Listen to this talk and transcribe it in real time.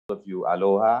of you,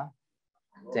 aloha.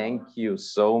 Thank you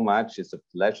so much. It's a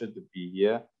pleasure to be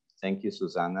here. Thank you,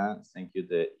 Susanna. Thank you,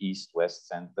 the East-West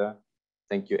Center.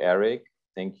 Thank you, Eric.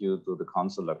 Thank you to the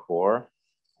Consular Corps.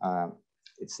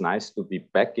 It's nice to be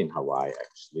back in Hawaii,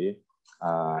 actually.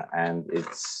 And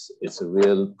it's a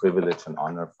real privilege and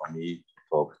honor for me to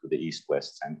talk to the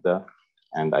East-West Center.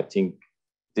 And I think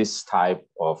this type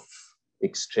of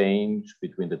exchange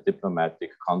between the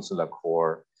diplomatic Consular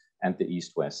Corps and the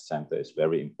East-West Center is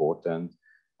very important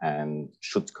and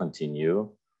should continue.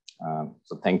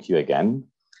 So thank you again.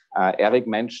 Eric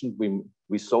mentioned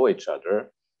we saw each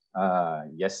other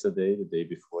yesterday, the day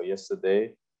before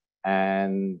yesterday.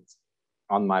 And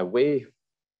on my way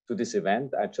to this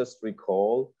event, I just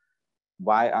recall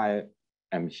why I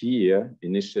am here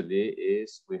initially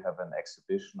is we have an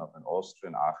exhibition of an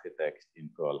Austrian architect in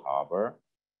Pearl Harbor,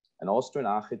 an Austrian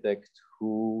architect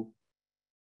who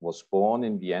was born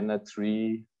in Vienna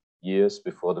 3 years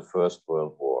before the First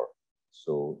World War.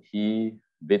 So he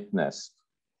witnessed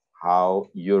how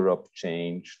Europe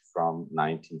changed from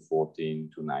 1914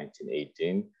 to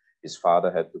 1918. His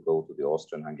father had to go to the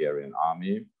Austrian-Hungarian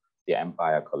army. The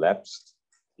empire collapsed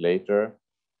later,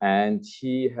 and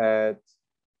he had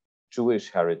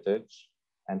Jewish heritage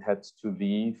and had to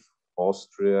leave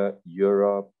Austria,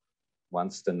 Europe,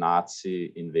 once the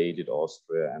Nazi invaded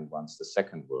Austria and once the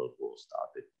Second World War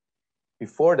started.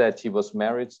 Before that, he was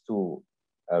married to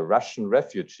a Russian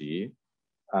refugee.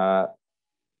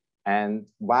 And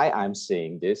why I'm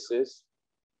saying this is,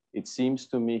 it seems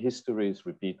to me history is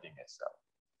repeating itself.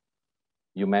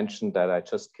 You mentioned that I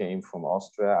just came from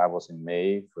Austria. I was in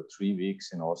May for 3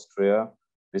 weeks in Austria,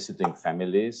 visiting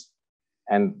families.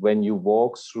 And when you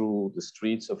walk through the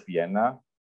streets of Vienna,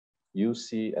 you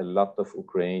see a lot of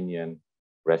Ukrainian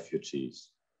refugees.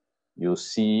 You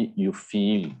see, you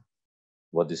feel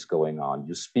what is going on.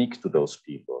 You speak to those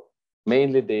people.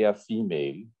 Mainly they are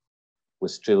female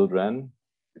with children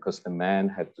because the men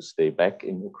had to stay back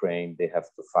in Ukraine. They have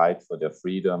to fight for their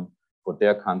freedom, for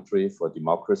their country, for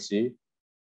democracy.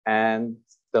 And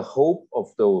the hope of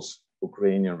those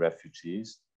Ukrainian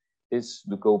refugees is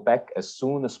to go back as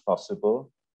soon as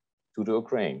possible to the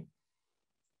Ukraine.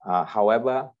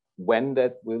 However, when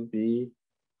that will be,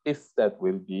 if that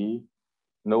will be,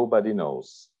 nobody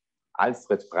knows.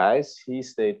 Alfred Preis, he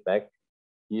stayed back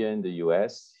here in the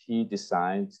US. He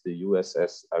designed the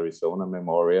USS Arizona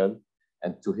Memorial.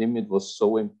 And to him, it was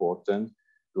so important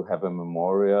to have a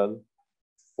memorial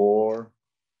for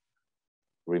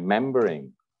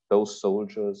remembering those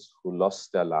soldiers who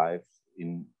lost their lives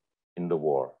in the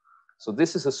war. So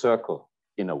this is a circle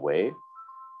in a way,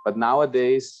 but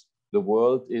nowadays the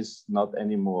world is not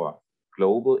anymore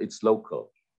global, it's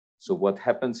local. So what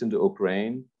happens in the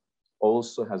Ukraine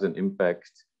also has an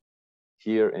impact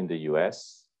here in the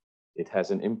US. It has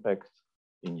an impact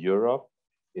in Europe.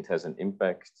 It has an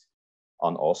impact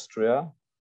on Austria.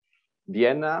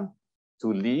 Vienna,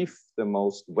 to leave the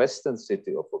most western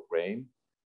city of Ukraine,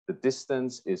 the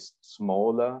distance is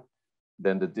smaller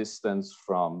than the distance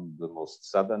from the most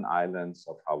southern islands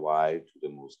of Hawaii to the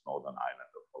most northern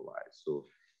island of Hawaii. So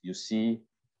you see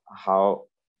how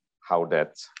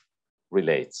that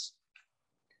relates.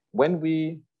 When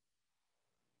we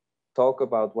talk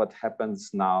about what happens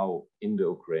now in the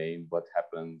Ukraine, what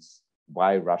happens,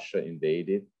 why Russia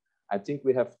invaded, I think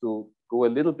we have to go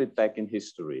a little bit back in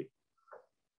history.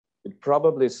 It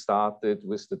probably started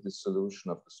with the dissolution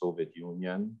of the Soviet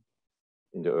Union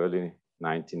in the early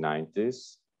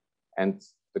 1990s. And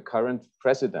the current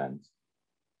president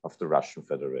of the Russian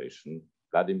Federation,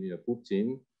 Vladimir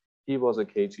Putin, he was a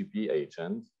KGB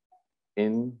agent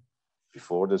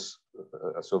before the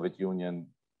Soviet Union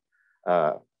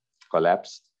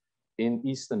collapsed in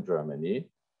Eastern Germany.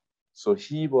 So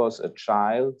he was a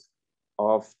child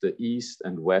of the East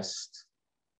and West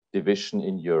division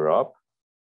in Europe,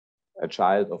 a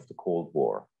child of the Cold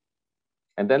War.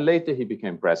 And then later he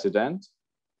became president.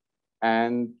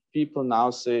 And people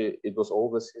now say it was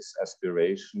always his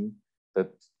aspiration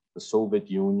that the Soviet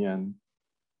Union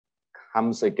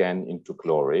comes again into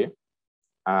glory.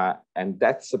 And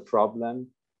that's a problem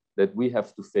that we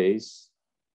have to face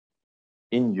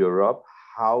in Europe,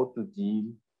 how to deal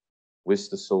with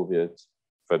the Soviet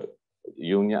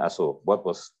Union. So what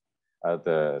was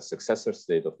the successor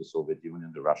state of the Soviet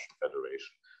Union, the Russian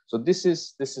Federation. So this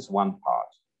is one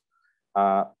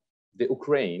part. The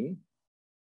Ukraine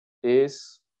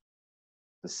is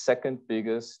the second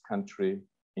biggest country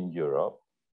in Europe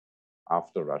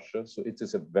after Russia. So it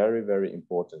is a very, very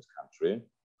important country.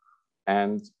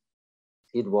 And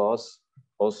it was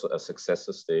also a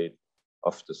successor state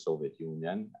of the Soviet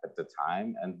Union at the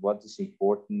time. And what is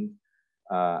important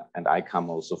and I come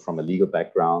also from a legal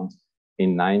background.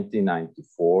 In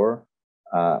 1994,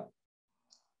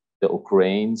 the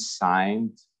Ukraine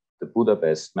signed the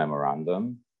Budapest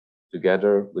Memorandum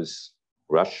together with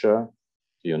Russia,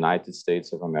 the United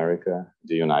States of America,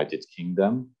 the United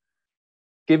Kingdom,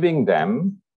 giving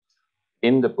them,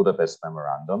 in the Budapest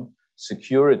Memorandum,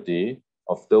 security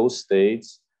of those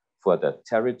states for their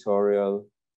territorial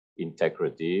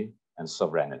integrity and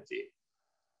sovereignty,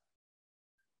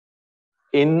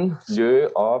 in lieu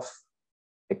of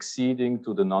acceding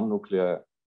to the non-nuclear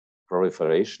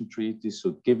proliferation treaty,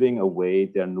 so giving away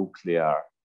their nuclear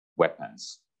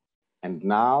weapons. And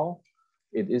now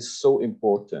it is so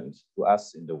important to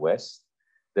us in the West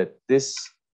that this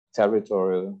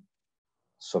territorial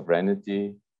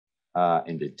sovereignty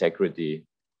and integrity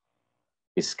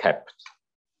is kept,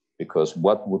 because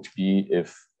what would be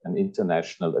if an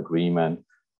international agreement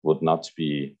would not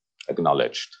be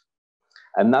acknowledged?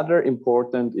 Another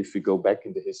important, if we go back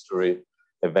in the history,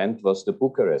 event was the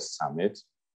Bucharest Summit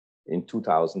in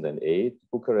 2008. The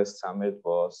Bucharest Summit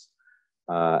was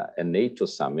a NATO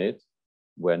summit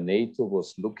where NATO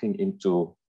was looking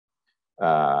into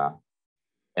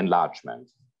enlargement.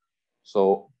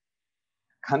 So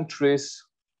countries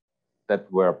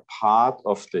that were part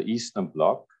of the Eastern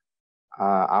Bloc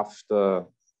after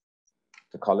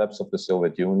the collapse of the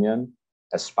Soviet Union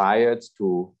aspired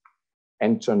to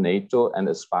enter NATO and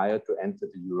aspired to enter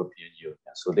the European Union.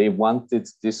 So they wanted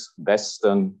this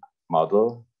Western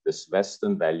model, this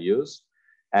Western values,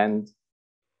 and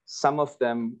some of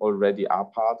them already are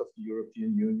part of the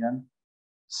European Union.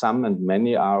 Some and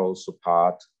many are also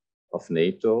part of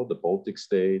NATO, the Baltic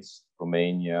states,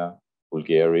 Romania,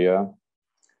 Bulgaria,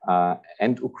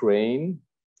 and Ukraine,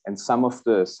 and some of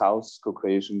the South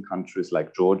Caucasian countries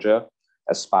like Georgia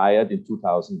aspired in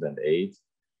 2008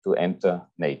 to enter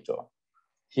NATO.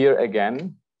 Here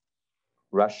again,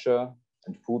 Russia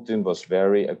and Putin was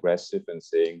very aggressive in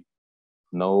saying,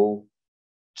 no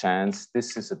chance,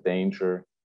 this is a danger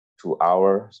to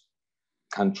our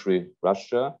country,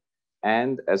 Russia.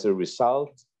 And as a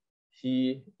result,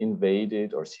 he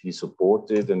invaded, or he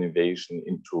supported an invasion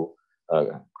into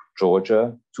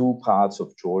Georgia. Two parts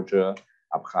of Georgia,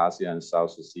 Abkhazia and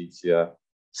South Ossetia,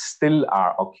 still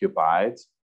are occupied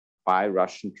by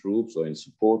Russian troops or in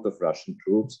support of Russian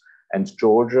troops. And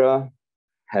Georgia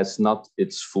has not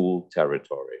its full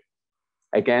territory.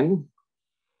 Again,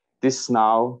 this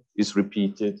now is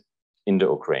repeated in the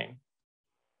Ukraine.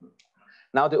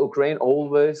 Now, the Ukraine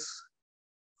always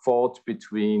fought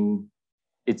between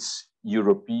its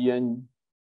European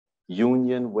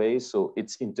Union way, so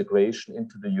its integration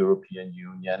into the European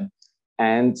Union,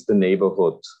 and the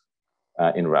neighborhood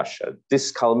in Russia.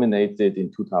 This culminated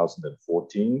in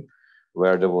 2014,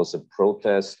 where there was a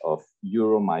protest of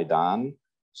Euromaidan.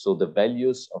 So the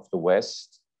values of the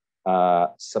West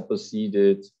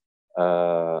superseded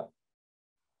the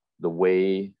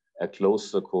way a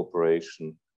closer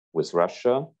cooperation with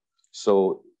Russia.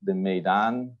 So the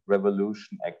Maidan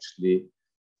revolution actually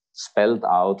spelled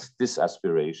out this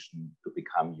aspiration to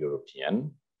become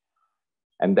European.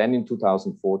 And then in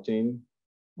 2014,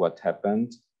 what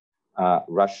happened?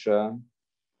 Russia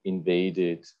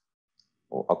invaded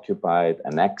or occupied,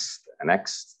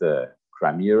 annexed the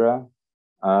Crimea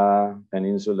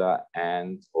Peninsula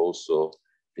and also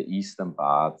the eastern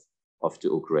part of the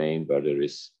Ukraine, where there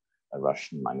is a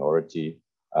Russian minority,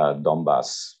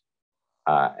 Donbass.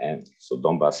 And so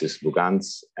Donbass is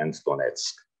Lugansk and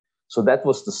Donetsk. So that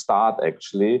was the start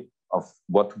actually of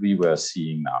what we were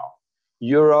seeing now.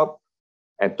 Europe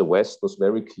and the West was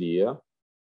very clear.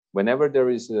 Whenever there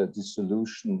is a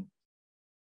dissolution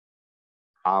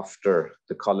after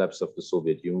the collapse of the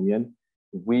Soviet Union,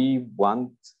 we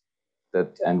want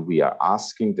that, and we are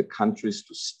asking the countries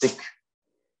to stick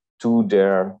to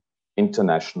their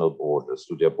international borders,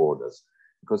 to their borders,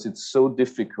 because it's so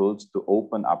difficult to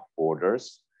open up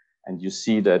borders. And you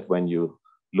see that when you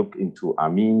look into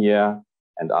Armenia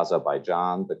and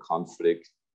Azerbaijan, the conflict,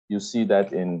 you see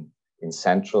that in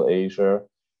Central Asia,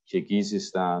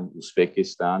 Kyrgyzstan,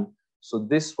 Uzbekistan. So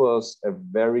this was a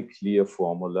very clear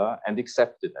formula and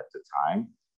accepted at the time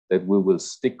that we will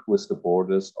stick with the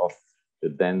borders of the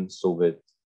then Soviet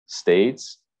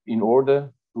states in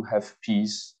order to have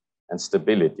peace and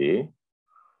stability.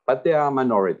 But there are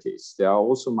minorities. There are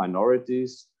also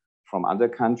minorities from other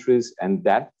countries, and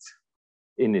that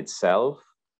in itself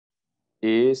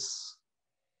is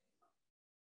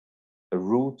a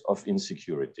root of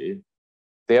insecurity.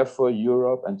 Therefore,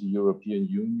 Europe and the European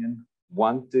Union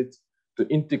wanted to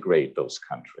integrate those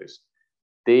countries.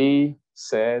 They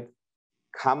said,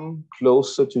 come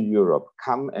closer to Europe,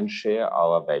 come and share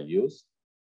our values,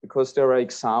 because there are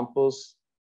examples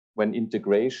when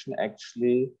integration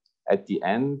actually at the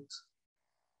end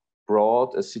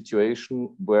brought a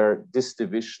situation where this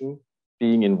division,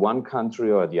 being in one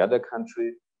country or the other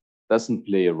country, doesn't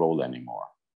play a role anymore.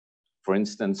 For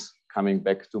instance, coming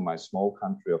back to my small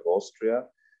country of Austria,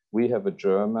 we have a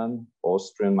German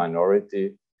Austrian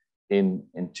minority in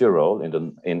Tyrol,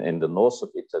 in the north of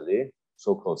Italy,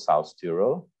 so-called South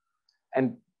Tyrol.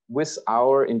 And with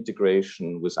our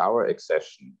integration, with our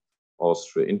accession,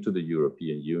 Austria into the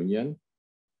European Union,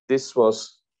 this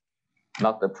was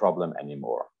not a problem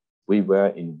anymore. We were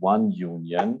in one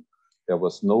union. There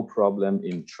was no problem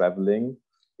in traveling,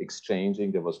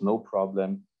 exchanging. There was no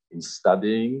problem in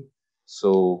studying.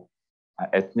 So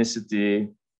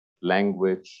ethnicity,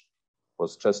 language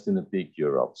was just in a big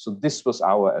Europe. So this was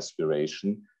our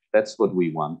aspiration. That's what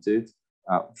we wanted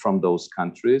from those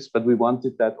countries. But we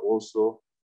wanted that also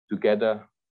together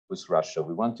with Russia.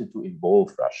 We wanted to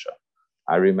involve Russia.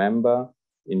 I remember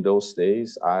in those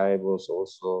days, I was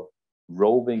also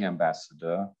roving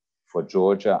ambassador for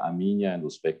Georgia, Armenia, and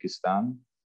Uzbekistan.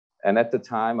 And at the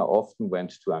time, I often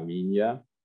went to Armenia.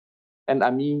 And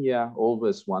Armenia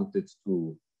always wanted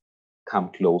to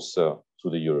come closer to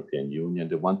the European Union.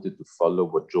 They wanted to follow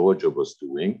what Georgia was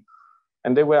doing.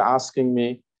 And they were asking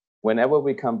me, whenever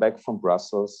we come back from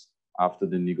Brussels after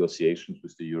the negotiations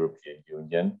with the European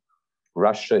Union,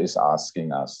 Russia is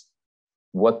asking us,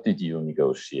 what did you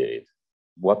negotiate?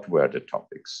 What were the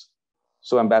topics?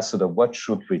 So, Ambassador, what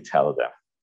should we tell them?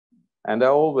 And I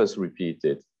always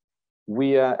repeated,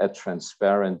 we are a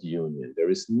transparent union.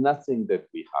 There is nothing that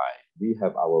we hide. We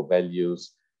have our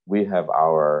values, we have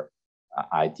our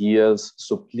ideas.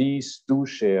 So please do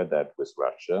share that with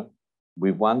Russia.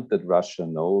 We want that Russia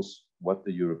knows what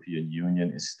the European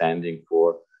Union is standing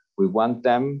for. We want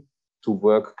them to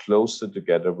work closer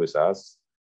together with us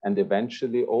and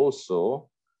eventually also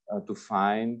to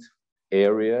find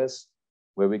areas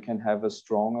where we can have a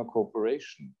stronger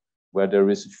cooperation, where there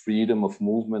is freedom of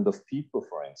movement of people,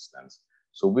 for instance.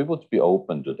 So we would be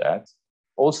open to that.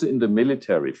 Also in the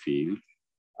military field,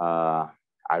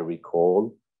 I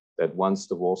recall that once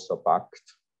the Warsaw Pact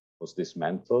was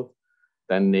dismantled,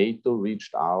 then NATO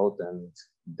reached out and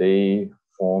they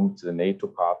formed the NATO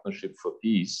Partnership for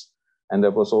Peace. And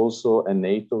there was also a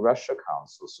NATO-Russia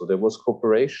Council. So there was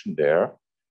cooperation there.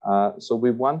 So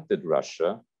we wanted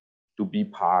Russia to be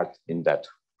part in that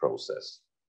process.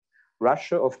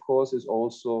 Russia, of course, is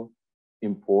also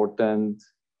important,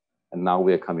 and now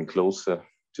we are coming closer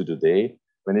to the day,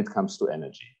 when it comes to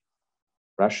energy.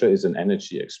 Russia is an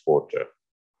energy exporter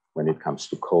when it comes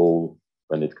to coal,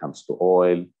 when it comes to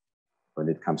oil, when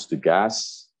it comes to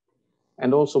gas,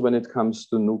 and also when it comes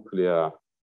to nuclear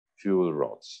fuel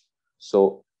rods.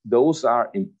 So those are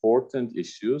important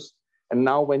issues. And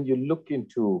now when you look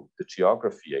into the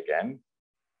geography again,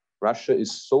 Russia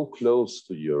is so close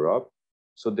to Europe.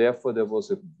 So therefore, there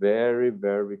was a very,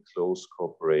 very close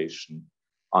cooperation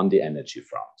on the energy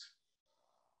front.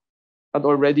 But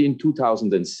already in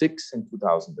 2006 and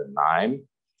 2009,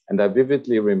 and I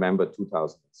vividly remember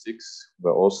 2006,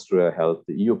 where Austria held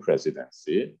the EU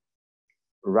presidency,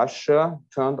 Russia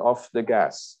turned off the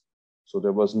gas. So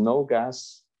there was no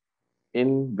gas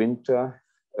in winter,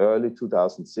 early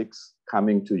 2006,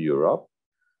 coming to Europe.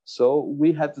 So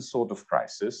we had a sort of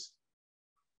crisis.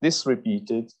 This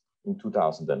repeated in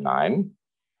 2009.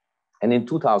 And in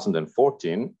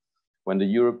 2014, when the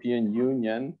European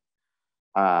Union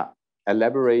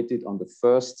elaborated on the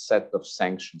first set of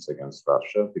sanctions against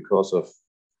Russia because of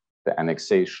the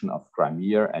annexation of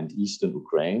Crimea and Eastern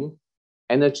Ukraine,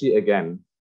 energy again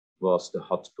was the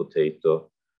hot potato,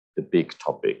 the big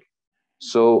topic.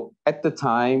 So at the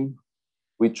time,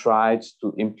 we tried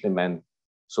to implement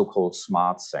so-called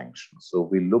smart sanctions. So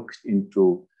we looked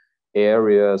into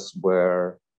areas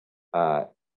where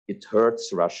it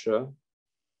hurts Russia,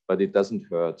 but it doesn't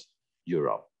hurt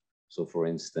Europe. So for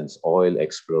instance, oil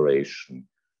exploration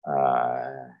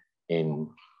in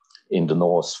the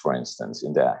north, for instance,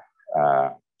 in the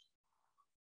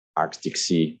Arctic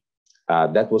Sea.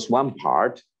 That was one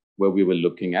part where we were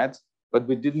looking at, but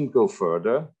we didn't go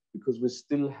further because we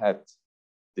still had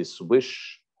this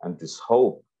wish and this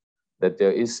hope that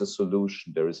there is a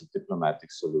solution, there is a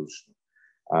diplomatic solution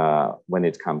when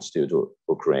it comes to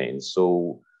Ukraine.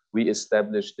 So we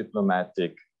established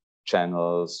diplomatic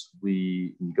channels,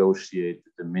 we negotiated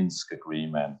the Minsk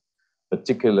agreement.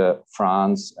 Particularly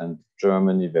France and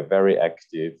Germany were very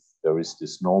active. There is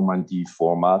this Normandy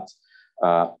format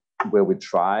where we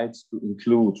tried to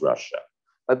include Russia.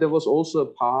 But there was also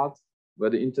a part where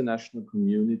the international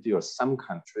community or some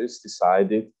countries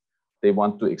decided they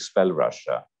want to expel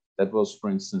Russia. That was, for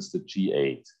instance, the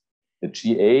G8. The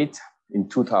G8 in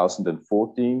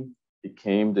 2014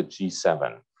 became the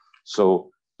G7. So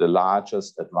the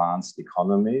largest advanced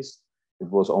economies. It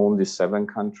was only 7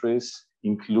 countries,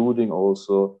 including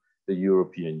also the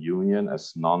European Union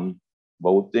as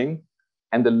non-voting.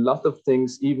 And a lot of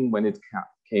things, even when it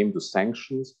came to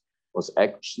sanctions, was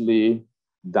actually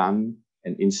done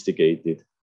and instigated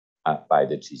by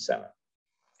the G7.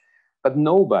 But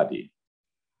nobody,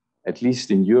 at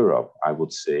least in Europe, I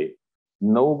would say,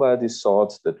 nobody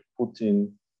thought that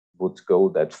Putin would go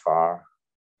that far.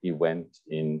 He went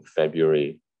in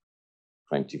February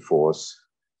 24th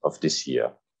of this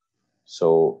year.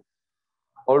 So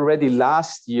already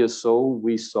last year,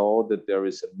 we saw that there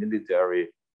is a military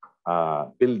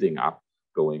building up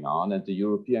going on, and the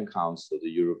European Council, the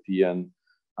European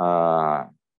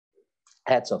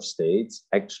heads of states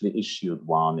actually issued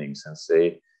warnings and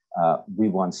say, we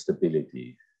want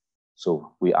stability.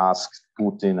 So we asked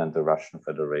Putin and the Russian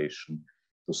Federation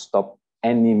to stop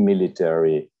any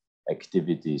military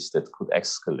activities that could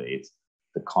escalate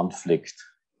the conflict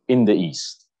in the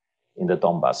east, in the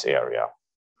Donbass area.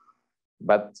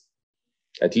 But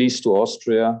at least to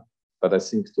Austria, but I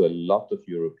think to a lot of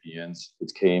Europeans,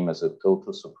 it came as a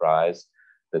total surprise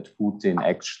that Putin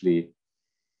actually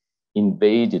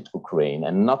invaded Ukraine,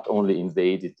 and not only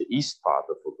invaded the east part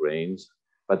of Ukraine,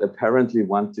 but apparently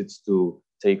wanted to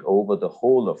take over the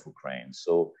whole of Ukraine.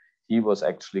 So he was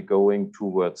actually going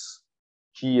towards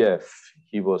Kiev.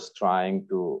 He was trying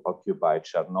to occupy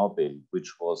Chernobyl,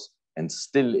 which was and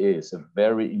still is a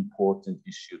very important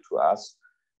issue to us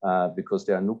because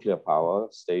there are nuclear power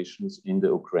stations in the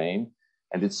Ukraine,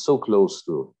 and it's so close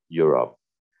to Europe.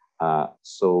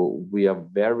 So we are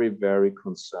very, very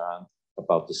concerned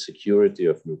about the security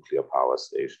of nuclear power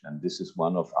station. And this is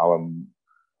one of our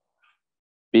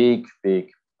big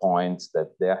points,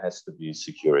 that there has to be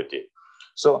security.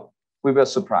 So we were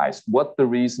surprised. What the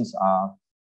reasons are,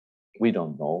 we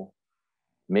don't know.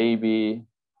 Maybe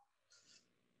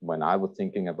when I was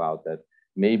thinking about that,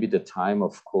 maybe the time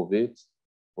of COVID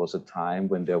was a time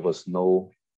when there was no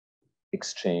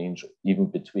exchange even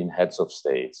between heads of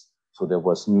states. So there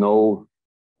was no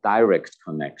direct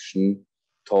connection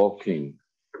talking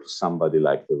to somebody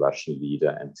like the Russian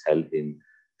leader and tell him,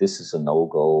 this is a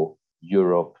no-go.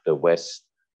 Europe, the West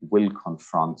will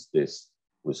confront this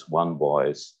with one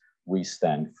voice. We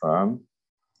stand firm.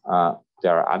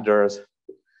 There are other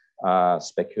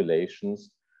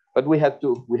speculations, but we had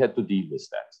to deal with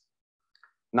that.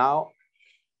 Now,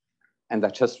 and I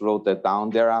just wrote that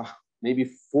down, there are maybe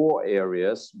 4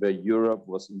 areas where Europe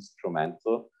was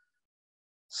instrumental.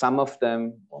 Some of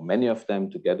them, or many of them,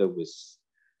 together with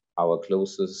our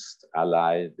closest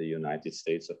ally, the United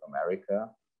States of America,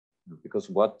 because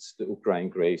what the Ukraine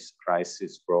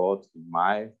crisis brought, in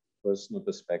my personal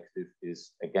perspective,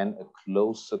 is again a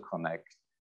closer connect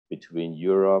between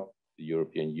Europe, the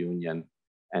European Union,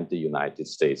 and the United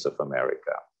States of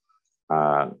America.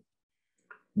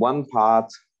 One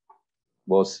part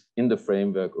was in the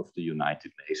framework of the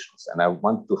United Nations, and I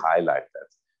want to highlight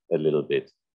that a little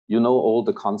bit. You know all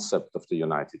the concept of the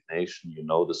United Nations, you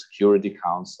know the Security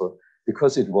Council,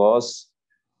 because it was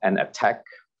an attack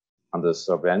on the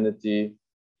sovereignty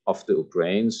of the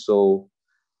Ukraine. So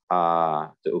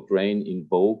the Ukraine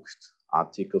invoked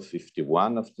Article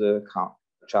 51 of the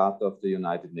Charter of the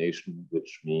United Nations,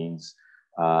 which means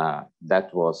that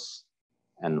was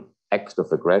an act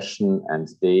of aggression, and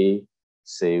they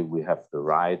say we have the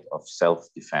right of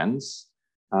self-defense.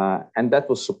 And that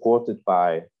was supported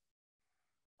by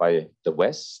the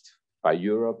West, by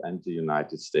Europe and the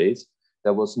United States.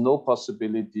 There was no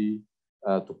possibility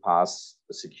to pass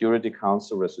a Security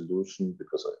Council resolution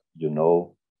because, you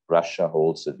know, Russia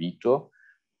holds a veto.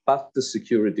 But the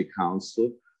Security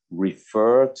Council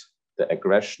referred the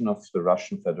aggression of the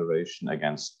Russian Federation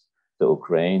against the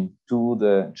Ukraine to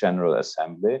the General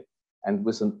Assembly, and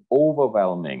with an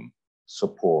overwhelming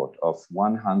support of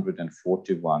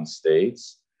 141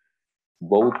 states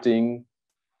voting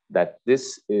that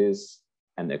this is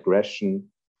an aggression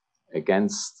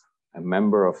against a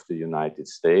member of the United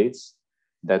States,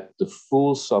 that the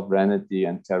full sovereignty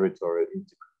and territorial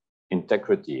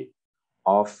integrity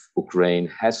of Ukraine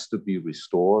has to be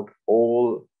restored.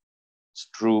 All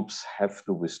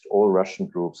Russian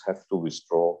troops have to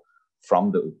withdraw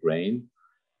from the Ukraine.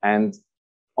 And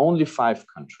only 5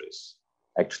 countries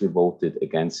actually voted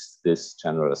against this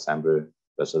General Assembly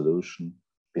resolution.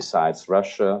 Besides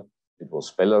Russia, it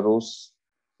was Belarus,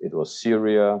 it was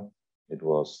Syria, it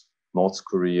was North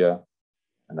Korea,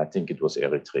 and I think it was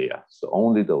Eritrea. So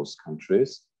only those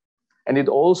countries. And it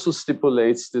also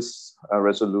stipulates this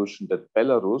resolution that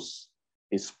Belarus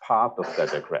is part of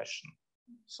that aggression.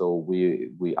 So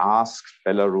we asked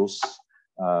Belarus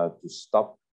to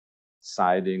stop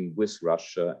siding with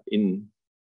Russia in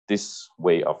this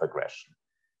way of aggression.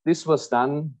 This was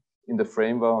done in the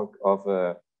framework of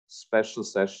a special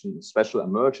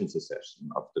emergency session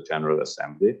of the General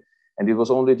Assembly. And it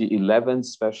was only the 11th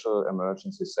special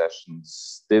emergency session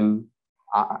still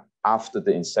after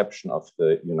the inception of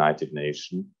the United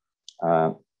Nations.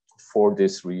 For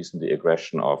this reason, the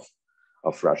aggression of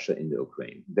Russia in the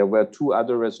Ukraine. There were two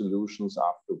other resolutions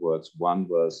afterwards. One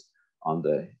was on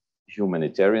the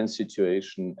humanitarian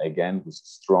situation, again with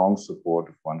strong support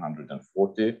of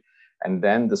 140. And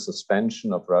then the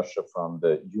suspension of Russia from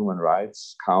the Human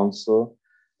Rights Council,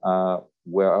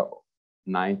 where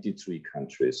 93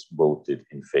 countries voted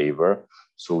in favor.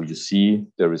 So you see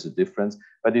there is a difference,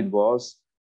 but it was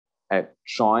a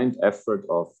joint effort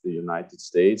of the United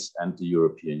States and the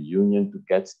European Union to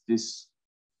get this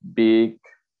big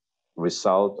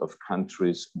result of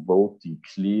countries voting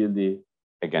clearly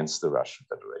against the Russian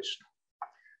Federation.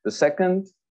 The second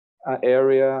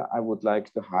area I would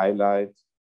like to highlight,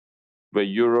 where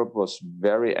Europe was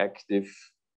very active,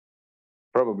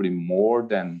 probably more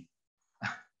than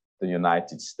the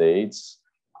United States,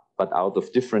 but out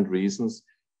of different reasons,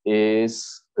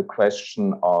 is the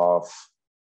question of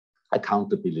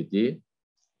accountability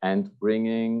and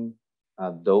bringing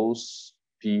those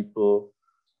people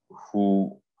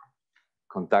who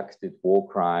conducted war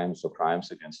crimes or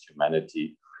crimes against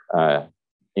humanity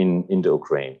in the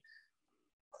Ukraine.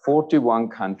 41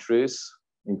 countries,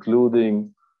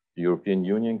 including the European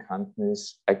Union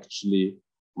countries, actually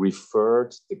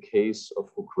referred the case of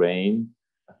Ukraine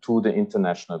to the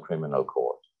International Criminal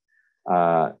Court.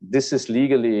 This is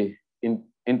legally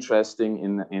interesting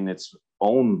in its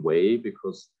own way,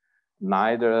 because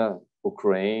neither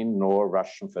Ukraine nor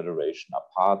Russian Federation are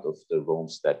part of the Rome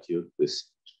Statute, which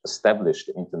established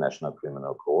the International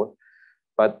Criminal Court.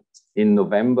 But in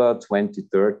November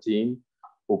 2013,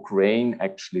 Ukraine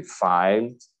actually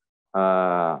filed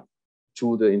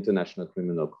to the International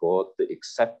Criminal Court the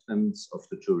acceptance of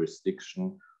the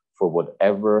jurisdiction for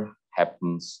whatever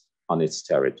happens on its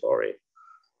territory.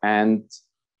 And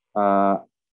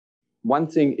one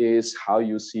thing is how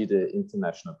you see the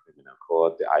International Criminal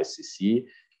Court, the ICC.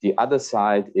 The other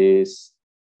side is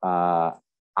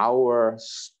our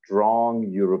strong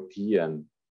European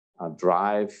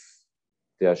drive.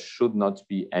 There should not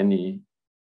be any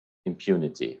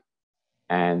impunity.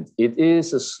 And it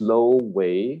is a slow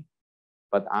way,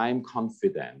 but I'm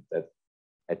confident that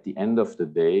at the end of the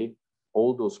day,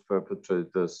 all those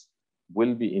perpetrators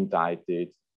will be indicted.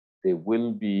 They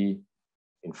will be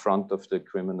in front of the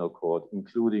criminal court,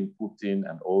 including Putin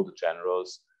and all the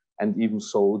generals and even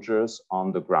soldiers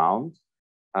on the ground.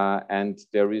 And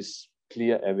there is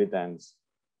clear evidence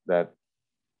that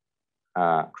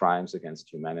crimes against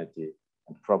humanity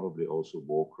and probably also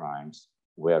war crimes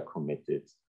were committed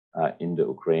in the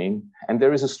Ukraine. And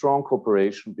there is a strong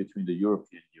cooperation between the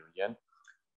European Union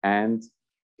and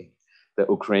the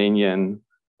Ukrainian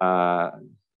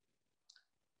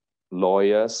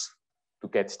lawyers to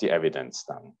get the evidence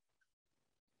done.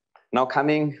 Now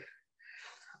coming,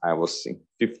 I was in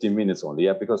 15 minutes only,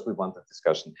 yeah, because we want a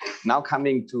discussion. Now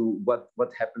coming to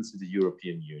what happens in the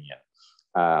European Union.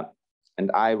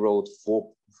 And I wrote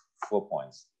four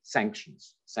points.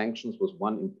 Sanctions. Sanctions was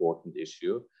one important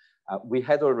issue. We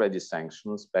had already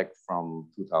sanctions back from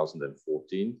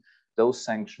 2014. Those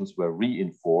sanctions were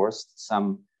reinforced.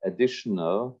 Some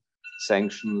additional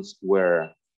sanctions were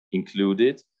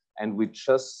included, and we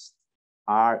just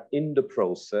are in the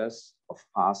process of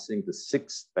passing the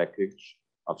sixth package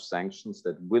of sanctions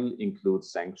that will include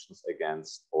sanctions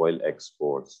against oil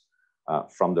exports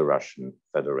from the Russian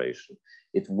Federation.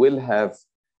 It will have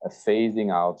a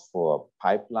phasing out for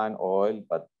pipeline oil,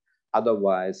 but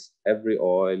otherwise every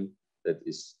oil that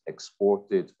is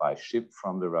exported by ship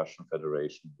from the Russian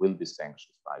Federation will be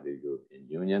sanctioned by the European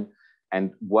Union.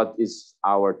 And what is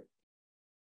our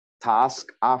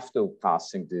task after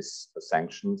passing these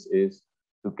sanctions is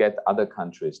to get other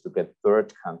countries, to get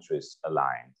third countries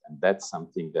aligned. And that's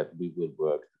something that we will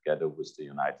work together with the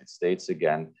United States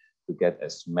again, to get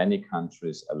as many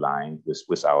countries aligned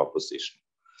with our position.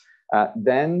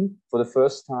 Then, for the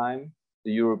first time,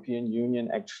 the European Union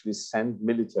actually sent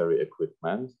military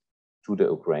equipment to the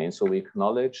Ukraine. So we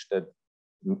acknowledge that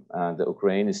the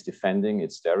Ukraine is defending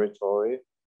its territory.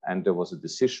 And there was a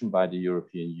decision by the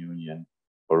European Union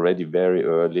already very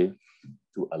early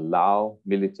to allow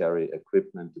military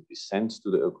equipment to be sent to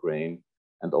the Ukraine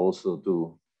and also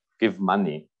to give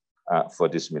money for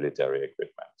this military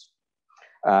equipment.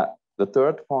 The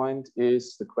third point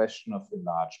is the question of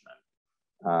enlargement.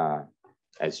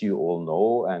 As you all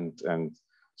know, and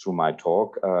through my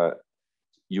talk,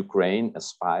 Ukraine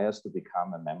aspires to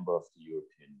become a member of the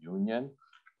European Union.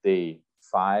 They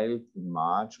filed in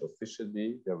March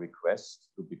officially their request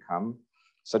to become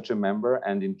such a member.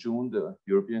 And in June, the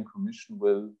European Commission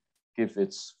will give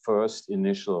its first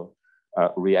initial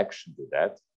reaction to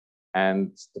that.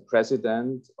 And the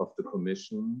president of the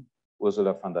Commission,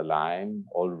 Ursula von der Leyen,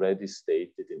 already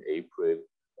stated in April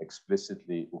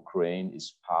explicitly, Ukraine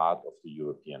is part of the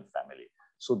European family.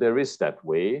 So there is that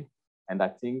way. And I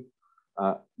think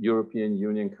European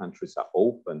Union countries are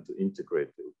open to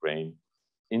integrate the Ukraine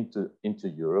into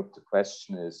Europe. The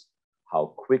question is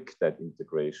how quick that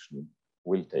integration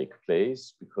will take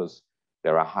place, because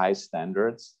there are high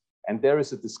standards. And there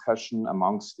is a discussion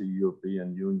amongst the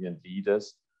European Union leaders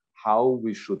how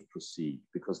we should proceed,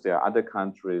 because there are other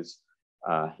countries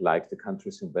like the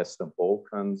countries in Western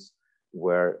Balkans,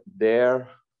 where their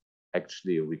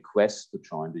actually request to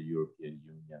join the European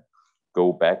Union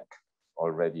go back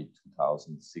already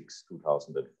 2006,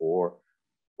 2004,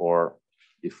 or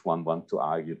if one wants to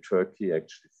argue, Turkey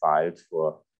actually filed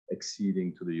for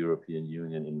acceding to the European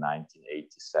Union in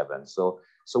 1987. So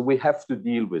we have to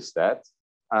deal with that.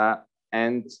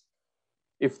 And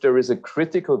if there is a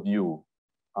critical view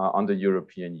on the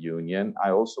European Union,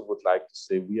 I also would like to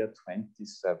say we are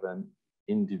 27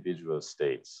 individual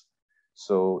states.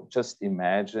 So just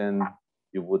imagine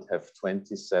you would have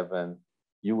 27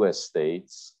 US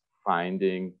states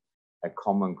finding a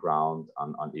common ground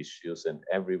on issues, and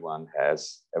every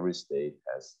state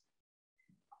has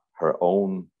her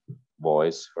own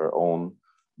voice, her own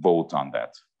vote on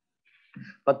that.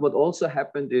 But what also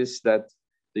happened is that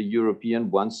the European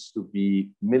wants to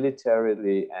be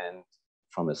militarily and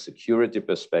from a security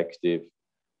perspective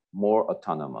more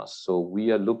autonomous. So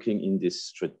we are looking in this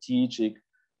strategic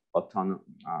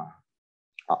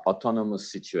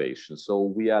autonomous situation. So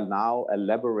we are now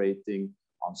elaborating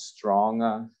on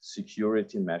stronger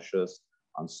security measures,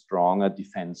 on stronger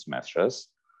defense measures.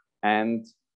 And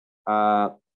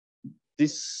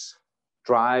this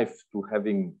drive to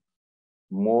having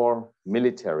more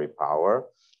military power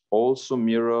also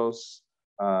mirrors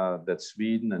that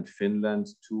Sweden and Finland,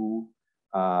 two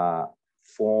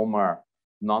former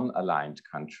non-aligned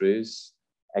countries,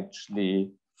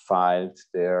 actually filed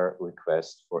their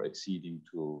request for acceding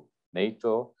to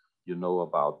NATO. You know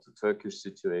about the Turkish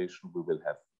situation. We will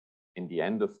have, in the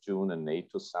end of June, a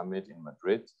NATO summit in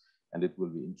Madrid, and it will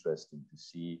be interesting to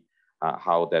see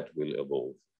how that will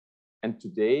evolve. And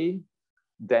today,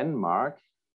 Denmark,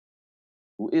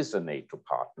 who is a NATO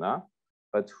partner,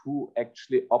 but who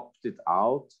actually opted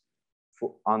out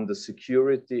on the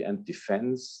security and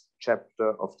defense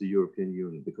chapter of the European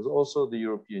Union, because also the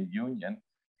European Union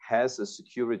has a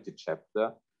security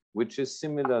chapter, which is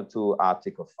similar to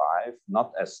Article 5,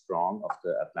 not as strong of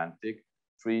the Atlantic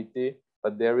Treaty,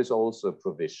 but there is also a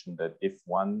provision that if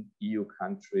one EU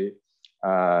country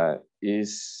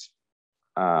is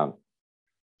a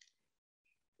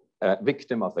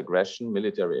victim of aggression,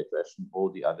 military aggression, all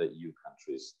the other EU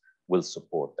countries will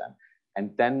support them.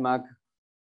 And Denmark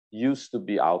used to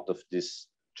be out of this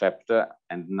chapter,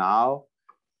 and now,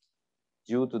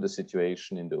 due to the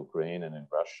situation in the Ukraine and in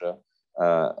Russia,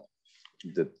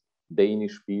 the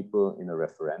Danish people in a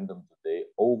referendum today,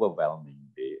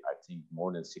 overwhelmingly, I think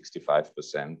more than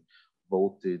 65%,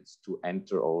 voted to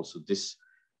enter also this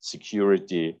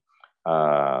security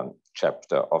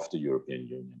chapter of the European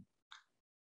Union.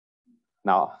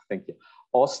 Now, thank you.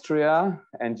 Austria,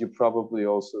 and you probably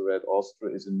also read,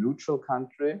 Austria is a neutral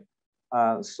country.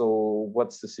 So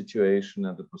what's the situation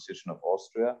and the position of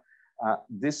Austria?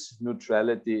 This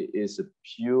neutrality is a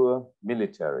pure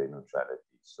military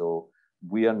neutrality. So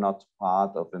we are not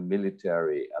part of a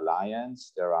military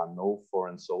alliance. There are no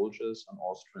foreign soldiers on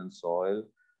Austrian soil,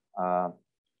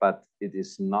 but it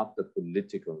is not a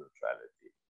political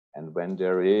neutrality. And when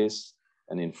there is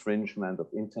an infringement of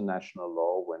international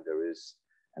law, when there is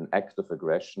an act of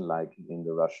aggression like in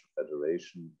the Russian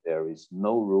Federation, there is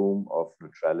no room of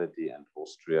neutrality, and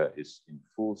Austria is in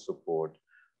full support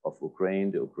of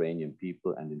Ukraine, the Ukrainian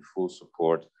people, and in full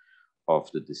support of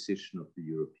the decision of the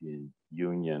European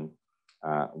Union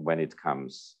when it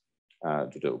comes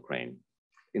to the Ukraine.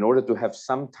 In order to have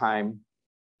some time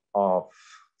of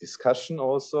discussion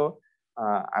also,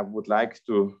 I would like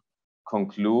to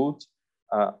conclude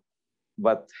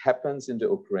what happens in the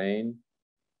Ukraine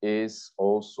is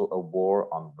also a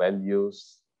war on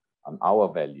values, on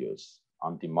our values,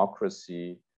 on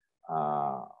democracy,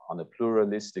 on a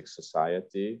pluralistic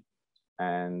society.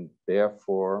 And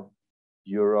therefore,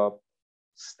 Europe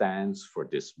stands for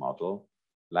this model,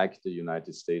 like the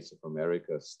United States of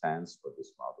America stands for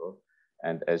this model.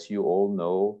 And as you all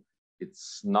know,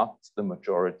 it's not the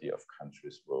majority of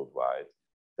countries worldwide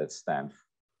that stand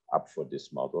up for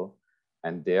this model.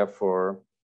 And therefore,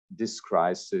 this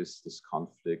crisis, this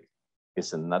conflict,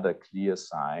 is another clear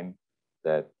sign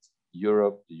that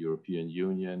Europe, the European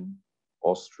Union,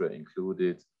 Austria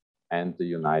included, and the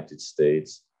United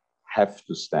States have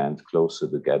to stand closer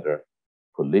together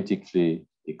politically,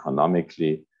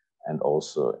 economically, and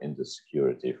also in the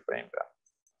security framework.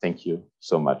 Thank you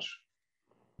so much.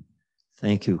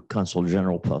 Thank you, Consul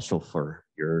General Postl, for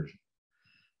your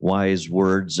wise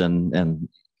words, and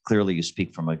clearly you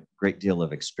speak from a great deal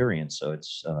of experience, so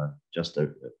it's just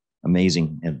an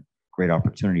amazing and great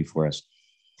opportunity for us.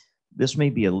 This may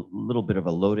be a little bit of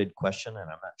a loaded question, and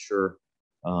I'm not sure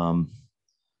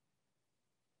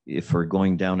if we're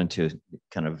going down into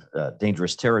kind of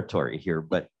dangerous territory here,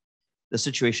 but the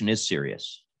situation is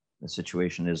serious. The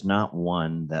situation is not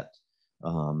one that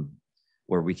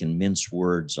where we can mince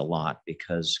words a lot,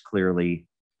 because clearly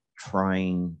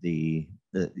trying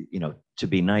to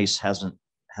be nice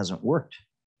hasn't worked,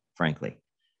 frankly.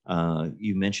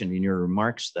 You mentioned in your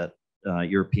remarks that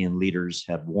European leaders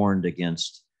had warned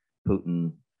against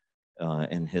Putin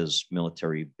and his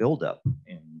military buildup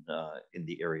in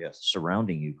the area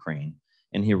surrounding Ukraine,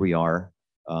 and here we are,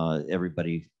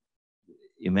 everybody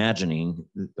imagining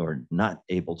or not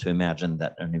able to imagine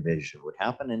that an invasion would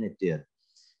happen, and it did.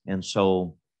 And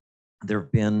so there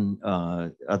have been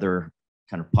other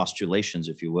kind of postulations,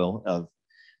 if you will,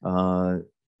 of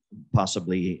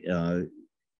possibly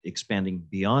expanding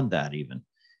beyond that even.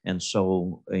 And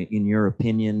so in your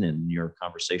opinion and your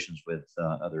conversations with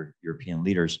other European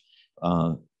leaders,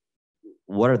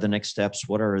 what are the next steps?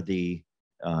 What are the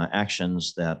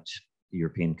actions that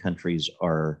European countries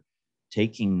are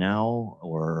taking now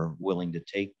or willing to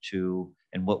take to,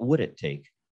 and what would it take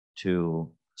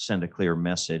to send a clear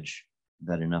message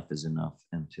that enough is enough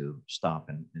and to stop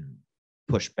and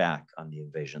push back on the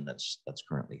invasion that's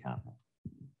currently happening?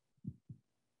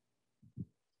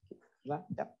 Yeah.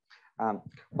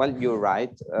 Well, you're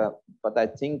right, but I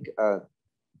think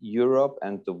Europe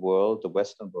and the world, the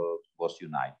Western world, was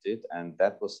united, and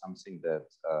that was something that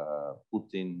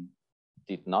Putin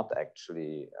did not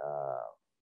actually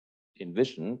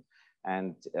envision.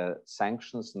 And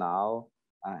sanctions now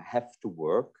have to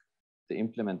work. The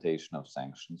implementation of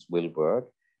sanctions will work,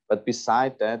 but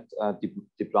beside that,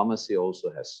 diplomacy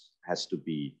also has to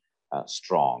be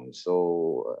strong.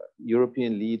 So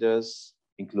European leaders,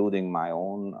 including my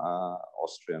own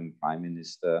Austrian Prime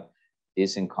Minister,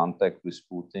 is in contact with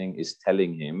Putin, is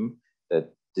telling him that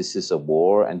this is a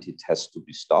war and it has to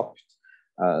be stopped.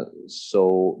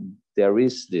 So there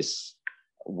is this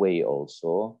way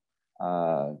also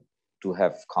to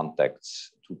have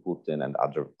contacts to Putin and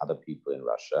other people in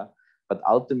Russia. But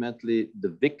ultimately,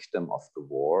 the victim of the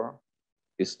war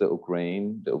is the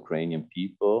Ukrainian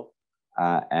people.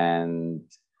 And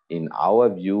in our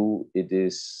view, it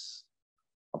is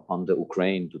upon the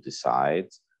Ukraine to decide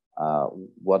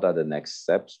what are the next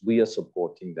steps. We are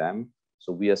supporting them.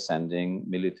 So we are sending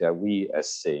military, we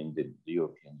as saying the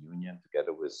European Union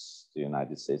together with the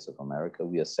United States of America,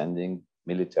 we are sending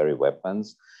military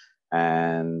weapons.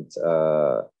 And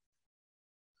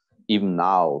even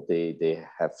now they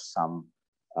have some,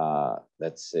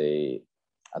 let's say,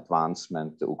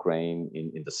 advancement, the Ukraine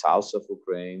in the south of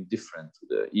Ukraine, different to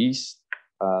the east.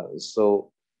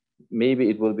 So maybe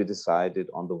it will be decided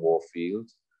on the war field.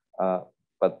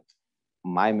 But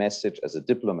my message as a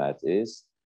diplomat is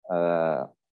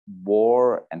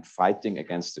war and fighting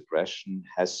against aggression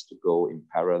has to go in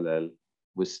parallel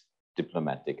with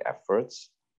diplomatic efforts.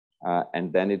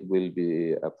 And then it will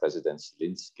be President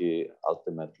Zelensky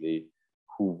ultimately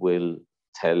who will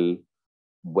tell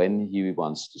when he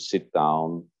wants to sit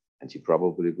down, and he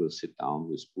probably will sit down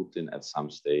with Putin at some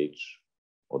stage,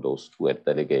 or those two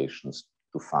delegations,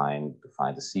 to find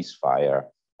a ceasefire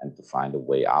and to find a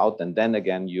way out. And then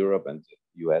again, Europe and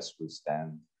the US will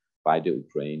stand by the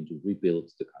Ukraine to rebuild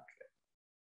the country.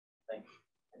 Thank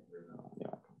you.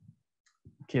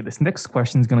 Okay, this next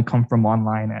question is going to come from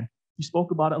online, and you spoke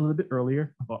about it a little bit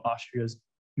earlier about Austria's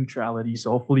neutrality.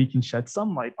 So hopefully you can shed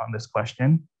some light on this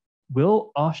question.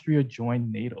 Will Austria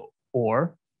join NATO,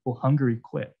 or will Hungary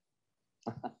quit?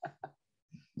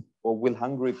 Or will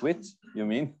Hungary quit, you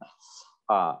mean?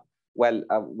 Well,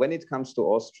 when it comes to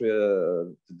Austria,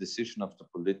 the decision of the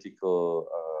political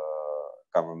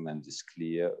government is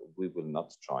clear. We will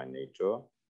not join NATO.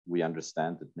 We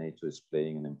understand that NATO is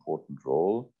playing an important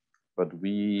role, but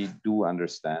we do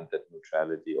understand that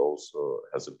neutrality also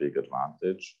has a big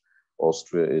advantage.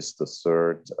 Austria is the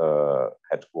third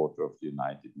headquarter of the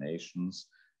United Nations.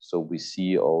 So we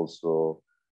see also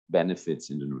benefits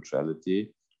in the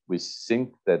neutrality. we think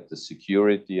that the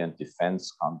security and defense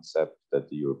concept that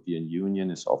the European Union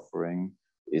is offering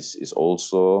is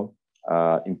also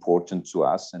important to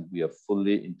us, and we are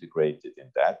fully integrated in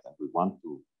that, and we want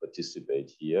to participate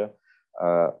here.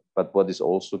 But what is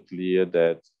also clear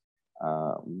that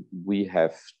we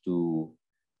have to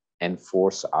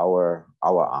enforce our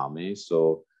army.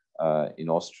 So in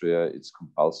Austria, it's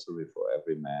compulsory for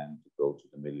every man to go to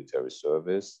the military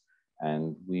service.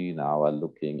 And we now are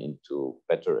looking into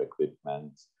better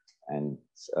equipment. And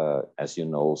as you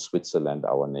know, Switzerland,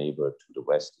 our neighbor to the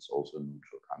west, is also a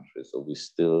neutral country. So we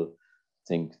still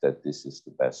think that this is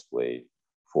the best way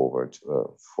forward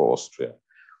for Austria.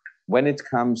 When it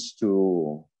comes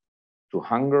to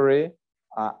Hungary,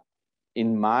 in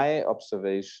my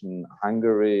observation,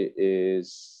 Hungary is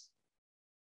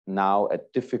now a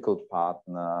difficult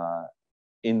partner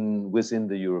within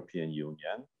the European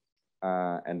Union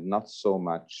and not so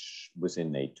much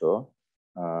within NATO.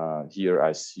 Here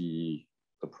I see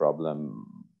the problem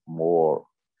more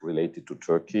related to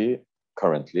Turkey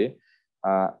currently.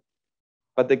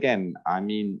 But again, I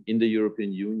mean, in the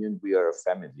European Union, we are a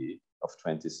family of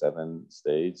 27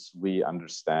 states. We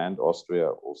understand, Austria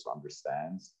also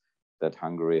understands that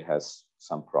Hungary has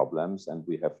some problems, and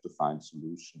we have to find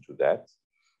solution to that.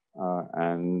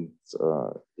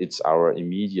 It's our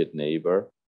immediate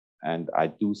neighbor. And I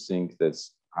do think that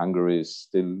Hungary is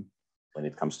still, when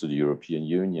it comes to the European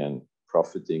Union,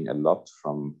 profiting a lot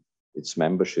from its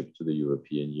membership to the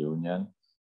European Union.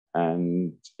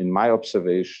 And in my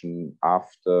observation,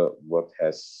 after what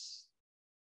has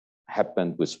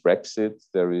happened with Brexit,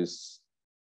 there is,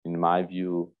 in my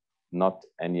view, not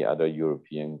any other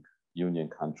European Union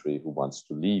country who wants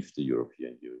to leave the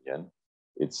European Union.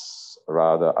 It's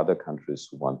rather other countries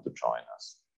who want to join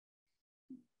us.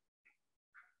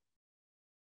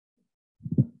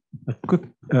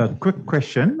 A quick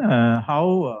question.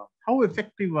 How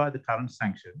effective are the current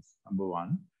sanctions, number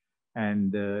one?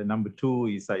 And number two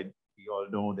is, we all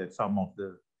know that some of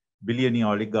the billionaire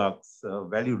oligarchs'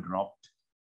 value dropped.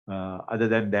 Other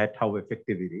than that, how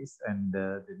effective it is? And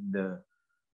the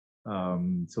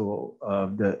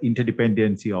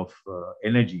interdependency of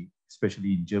energy,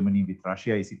 especially in Germany with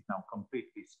Russia, is it now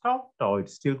completely stopped, or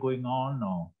it's still going on,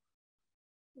 or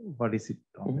what is it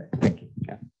on that? Thank you.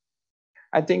 Yeah.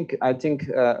 I think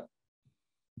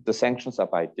the sanctions are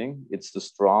biting. It's the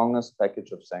strongest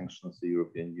package of sanctions the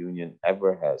European Union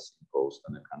ever has imposed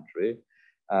on a country.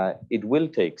 It will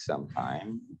take some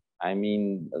time. I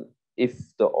mean,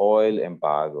 if the oil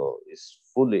embargo is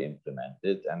fully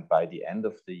implemented, and by the end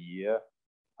of the year,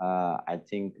 I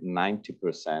think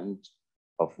 90%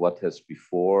 of what has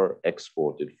before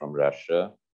exported from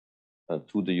Russia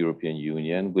to the European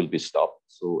Union will be stopped.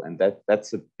 So, and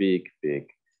that's a big,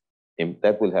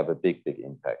 that will have a big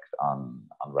impact on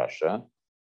Russia.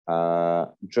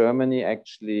 Germany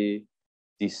actually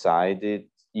decided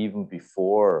even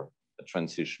before the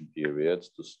transition period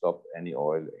to stop any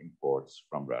oil imports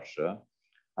from Russia.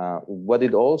 What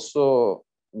it also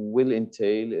will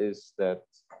entail is that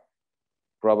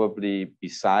probably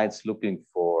besides looking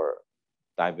for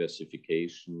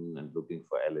diversification and looking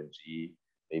for LNG,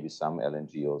 maybe some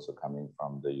LNG also coming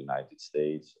from the United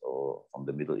States or from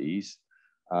the Middle East,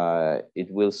 it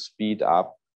will speed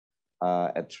up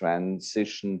a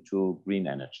transition to green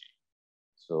energy.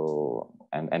 So,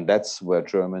 and that's where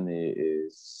Germany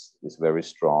is very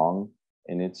strong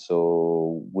in it.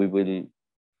 So we will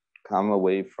come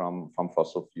away from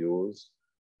fossil fuels,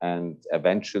 and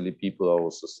eventually people are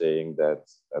also saying that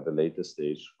at a later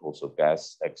stage, also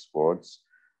gas exports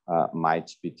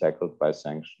might be tackled by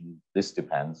sanctions. This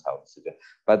depends how it's done.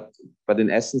 But in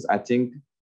essence, I think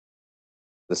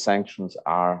the sanctions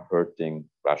are hurting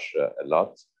Russia a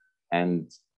lot,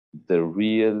 and the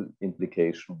real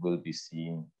implication will be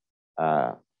seen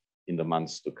in the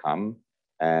months to come,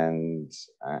 and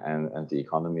the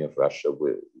economy of Russia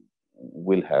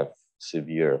will have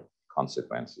severe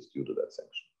consequences due to that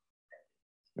sanction.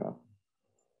 Yeah.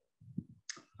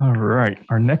 All right,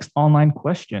 our next online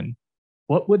question.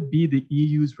 What would be the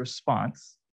EU's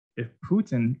response if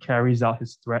Putin carries out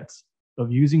his threats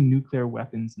of using nuclear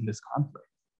weapons in this conflict?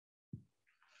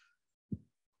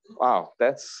 Wow,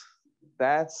 that's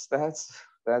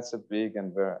a big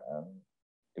and very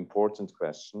important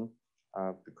question,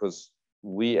 because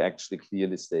we actually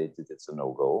clearly stated it's a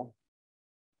no-go,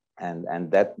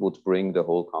 and that would bring the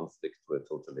whole conflict to a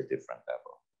totally different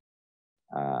level.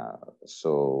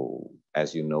 So,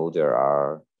 as you know,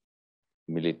 there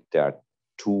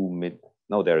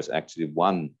is actually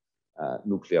one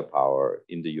nuclear power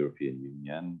in the European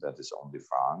Union, that is only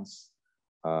France,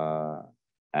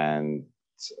 and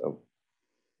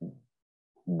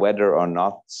whether or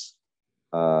not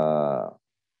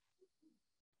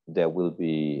there will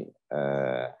be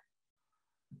a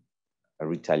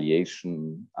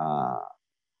retaliation.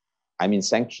 I mean,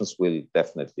 sanctions will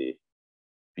definitely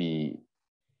be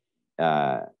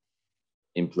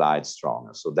implied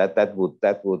stronger. So that would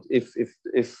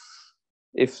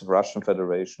if Russian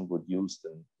Federation would use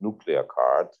the nuclear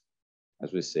card,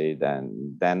 as we say,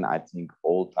 then I think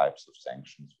all types of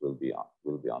sanctions will be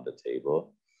on the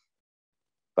table.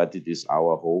 But it is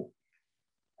our hope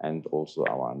and also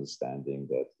our understanding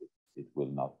that it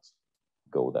will not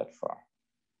go that far.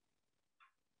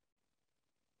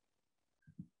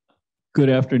 Good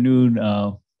afternoon,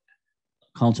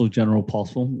 Consul General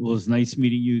Postl. It was nice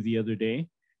meeting you the other day.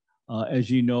 As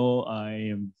you know, I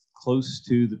am close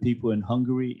to the people in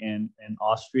Hungary and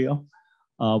Austria.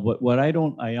 But what I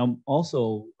am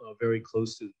also very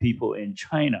close to the people in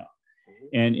China.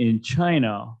 And in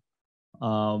China,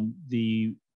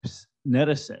 the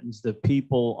netizens, the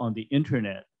people on the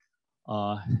internet,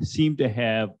 seem to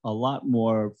have a lot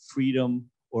more freedom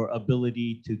or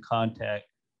ability to contact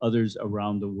others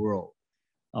around the world.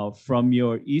 From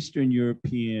your Eastern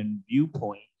European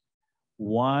viewpoint,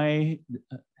 why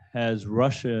has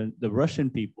the Russian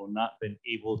people not been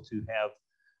able to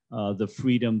have the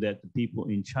freedom that the people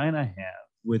in China have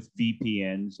with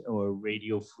VPNs or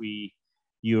Radio Free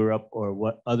Europe or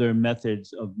what other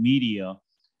methods of media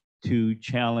to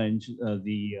challenge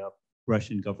the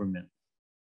Russian government?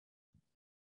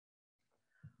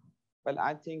 Well,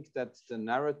 I think that the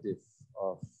narrative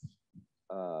of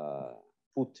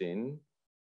Putin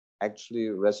actually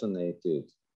resonated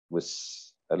with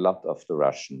a lot of the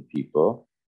Russian people.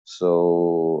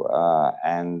 So,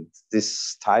 and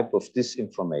this type of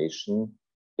disinformation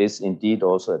is indeed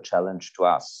also a challenge to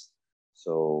us.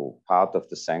 So part of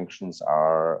the sanctions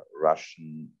are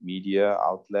Russian media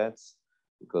outlets,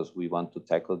 because we want to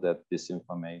tackle that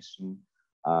disinformation.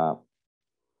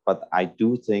 But I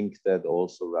do think that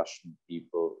also Russian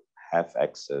people have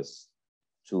access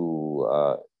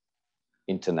to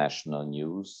international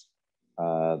news.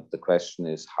 The question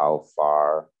is how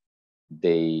far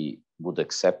they would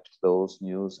accept those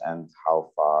news and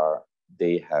how far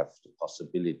they have the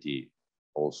possibility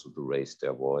also to raise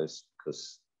their voice,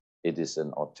 because it is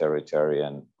an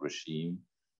authoritarian regime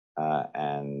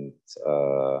and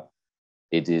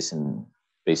it is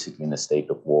basically in a state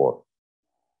of war.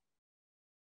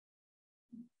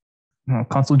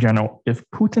 Consul General, if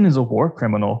Putin is a war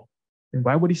criminal, then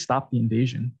why would he stop the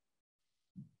invasion?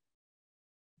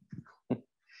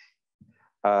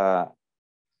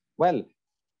 Well,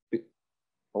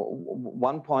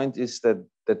 one point is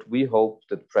that we hope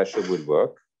that pressure will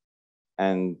work.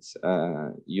 And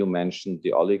you mentioned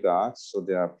the oligarchs. So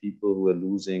there are people who are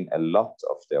losing a lot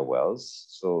of their wealth.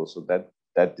 So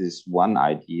that is one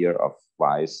idea of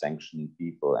why sanctioning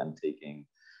people and taking,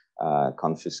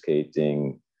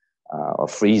 confiscating or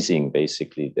freezing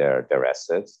basically their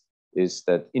assets, is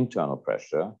that internal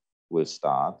pressure will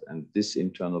start. And this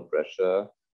internal pressure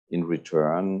in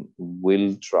return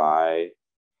will try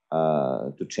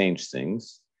to change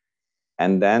things.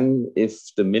 And then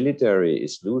if the military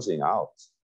is losing out,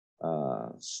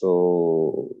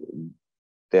 so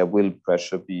there will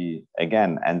pressure be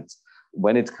again. And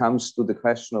when it comes to the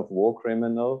question of war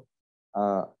criminal,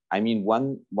 I mean,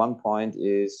 one point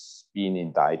is being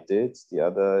indicted, the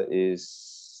other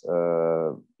is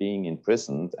being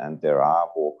imprisoned, and there are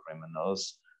war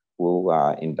criminals who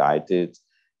are indicted.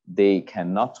 They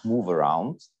cannot move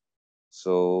around.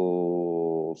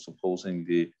 So supposing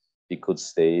he could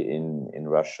stay in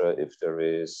Russia if there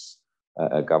is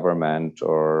a government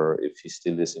or if he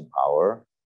still is in power,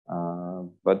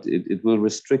 but it will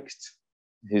restrict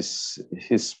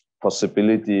his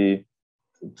possibility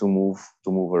to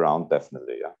move around,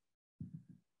 definitely, yeah.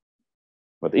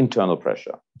 But internal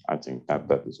pressure, I think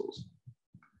that is also.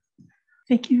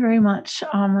 Thank you very much.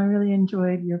 I really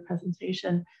enjoyed your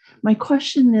presentation. My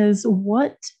question is,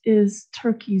 what is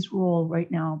Turkey's role right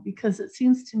now? Because it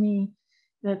seems to me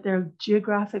that their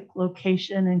geographic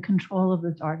location and control of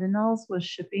the Dardanelles with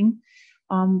shipping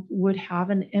would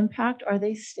have an impact. Are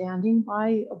they standing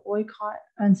by a boycott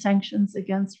and sanctions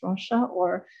against Russia,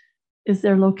 or is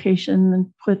their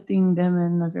location putting them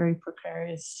in a very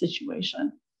precarious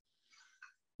situation?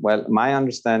 Well, my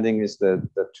understanding is that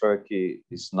Turkey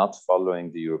is not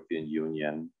following the European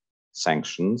Union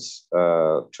sanctions.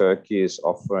 Turkey is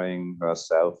offering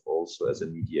herself also as a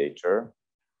mediator.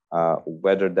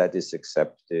 Whether that is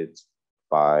accepted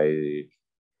by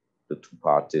the two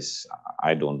parties,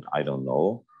 I don't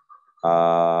know.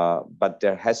 But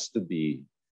there has to be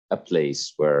a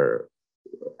place where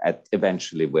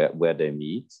eventually they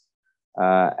meet.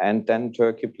 And then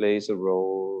Turkey plays a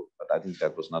role, but I think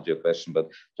that was not your question, but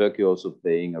Turkey also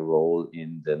playing a role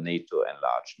in the NATO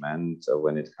enlargement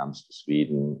when it comes to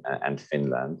Sweden and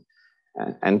Finland.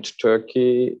 And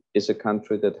Turkey is a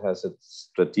country that has a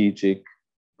strategic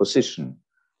position,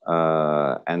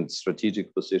 and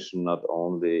strategic position not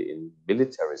only in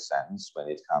military sense when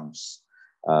it comes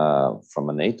from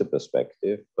a NATO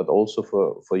perspective, but also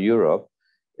for Europe.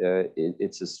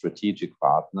 It's a strategic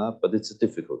partner, but it's a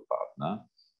difficult partner,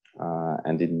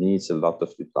 and it needs a lot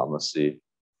of diplomacy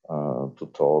to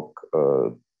talk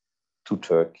to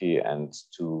Turkey and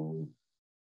to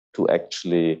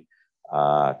actually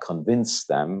convince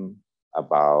them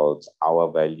about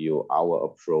our value, our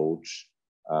approach,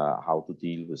 how to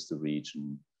deal with the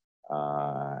region,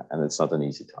 and it's not an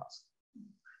easy task.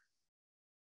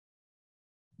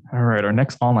 All right, our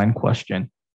next online question.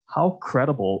 How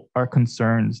credible are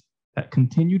concerns that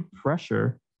continued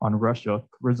pressure on Russia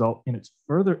could result in its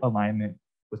further alignment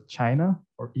with China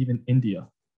or even India?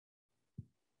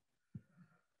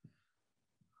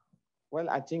 Well,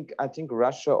 I think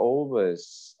Russia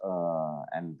always,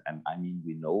 and I mean,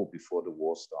 we know before the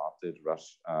war started,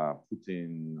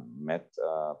 Putin met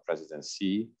President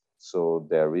Xi, so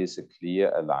there is a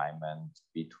clear alignment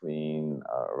between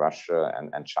Russia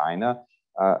and China.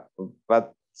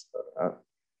 But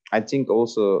I think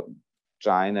also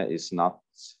China is not,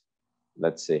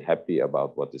 let's say, happy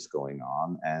about what is going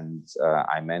on. And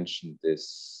I mentioned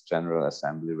this General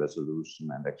Assembly resolution,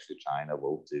 and actually China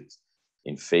voted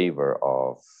in favor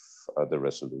of the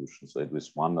resolution. So it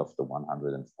was one of the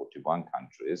 141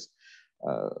 countries.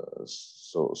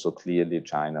 So clearly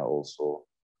China also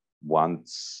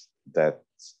wants that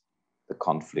the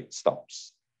conflict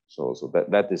stops. So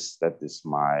that is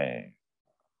my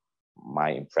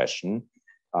impression.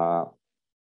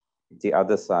 The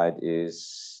other side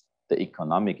is the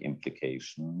economic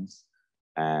implications,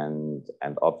 and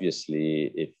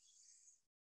obviously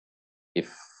if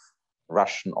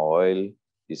Russian oil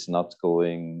is not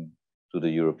going to the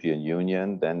European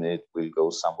Union, then it will go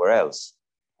somewhere else,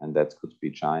 and that could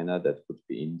be China, that could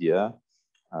be India,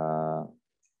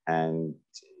 and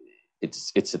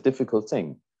it's a difficult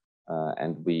thing,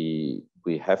 and we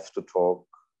have to talk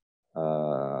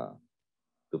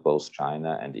to both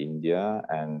China and India.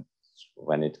 And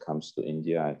when it comes to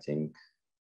India, I think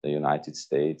the United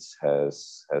States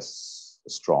has a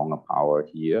stronger power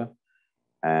here.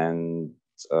 And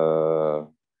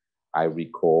I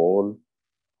recall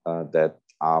that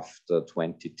after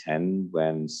 2010,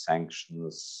 when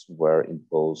sanctions were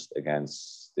imposed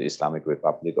against the Islamic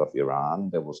Republic of Iran,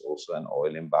 there was also an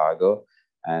oil embargo.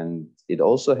 And it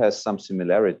also has some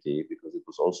similarity because it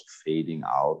was also fading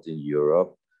out in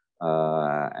Europe.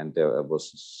 And there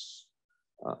was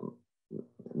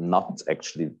not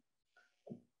actually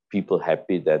people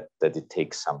happy that it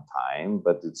takes some time,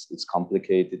 but it's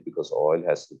complicated because oil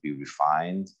has to be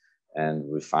refined,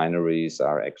 and refineries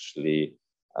are actually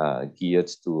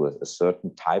geared to a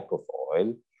certain type of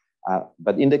oil.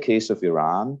 But in the case of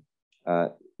Iran,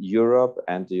 Europe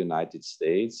and the United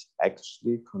States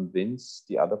actually convinced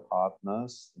the other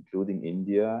partners, including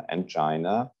India and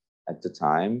China at the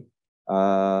time,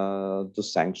 to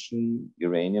sanction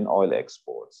Iranian oil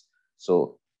exports.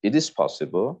 So it is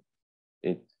possible.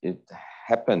 It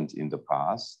happened in the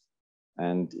past,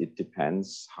 and it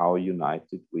depends how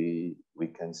united we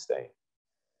can stay.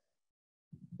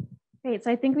 Great.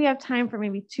 So I think we have time for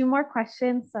maybe 2 more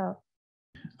questions. So,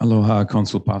 aloha,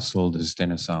 Consul Postl. This is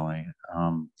Dennis Ale.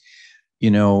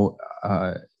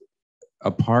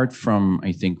 Apart from,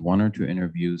 I think, 1 or 2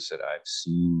 interviews that I've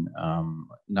seen,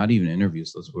 not even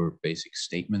interviews, those were basic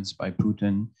statements by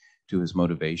Putin to his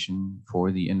motivation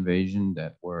for the invasion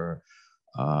that were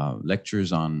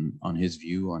lectures on his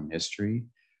view on history.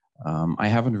 I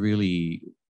haven't really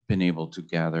been able to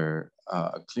gather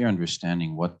a clear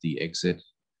understanding what the exit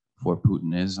for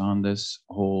Putin is on this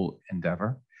whole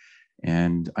endeavor.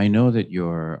 And I know that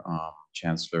your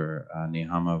Chancellor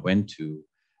Nehama went to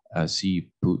see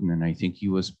Putin, and I think he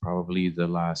was probably the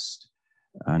last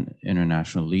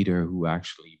international leader who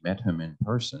actually met him in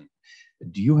person.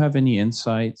 Do you have any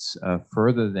insights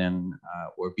further than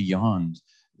or beyond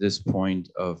this point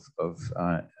of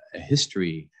a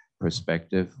history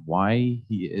perspective, why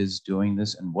he is doing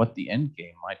this and what the end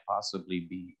game might possibly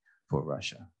be for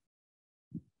Russia?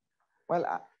 Well,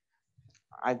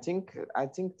 I think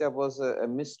there was a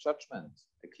misjudgment,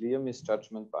 a clear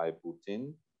misjudgment by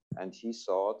Putin, and he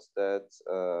thought that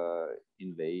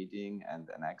invading and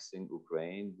annexing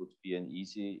Ukraine would be an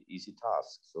easy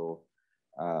task. So,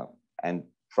 and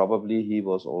probably he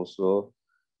was also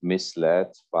misled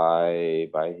by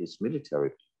his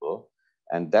military people,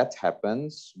 And that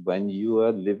happens when you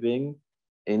are living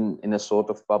in a sort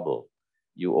of bubble.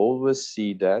 You always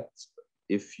see that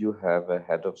if you have a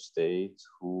head of state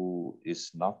who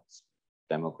is not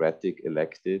democratic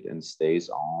elected and stays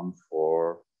on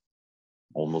for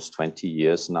almost 20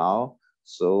 years now,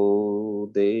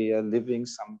 so they are living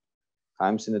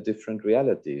sometimes in a different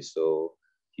reality. So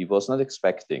he was not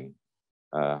expecting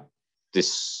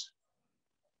this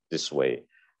way.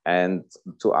 And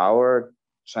to our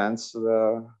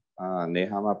Chancellor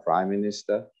Nehammer, Prime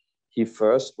Minister, he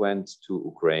first went to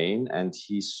Ukraine and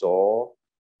he saw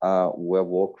where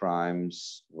war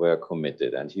crimes were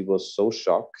committed. And he was so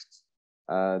shocked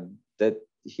that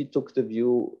he took the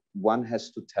view one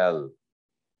has to tell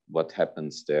what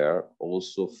happens there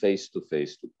also face to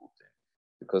Putin.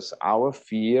 Because our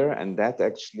fear, and that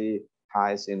actually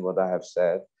ties in what I have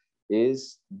said,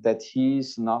 is that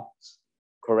he's not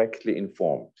correctly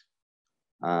informed.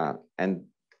 And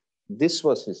this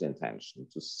was his intention,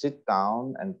 to sit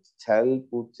down and tell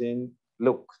Putin,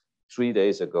 look, 3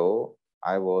 days ago,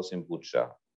 I was in Bucha.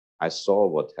 I saw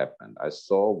what happened. I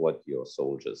saw what your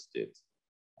soldiers did.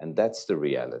 And that's the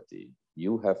reality.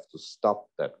 You have to stop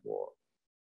that war.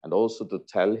 And also to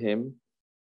tell him,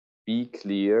 be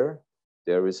clear,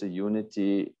 there is a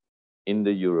unity in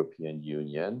the European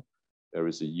Union. There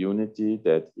is a unity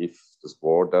that if this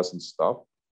war doesn't stop,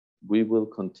 we will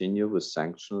continue with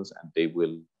sanctions and they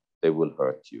will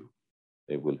hurt you.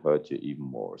 They will hurt you even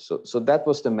more. So that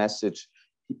was the message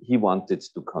he wanted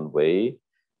to convey.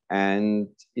 And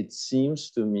it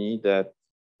seems to me that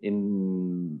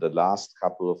in the last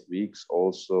couple of weeks,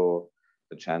 also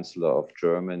the Chancellor of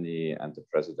Germany and the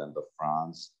President of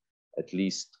France at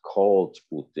least called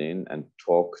Putin and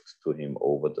talked to him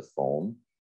over the phone,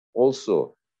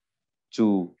 also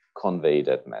to convey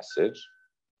that message,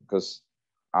 because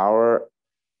our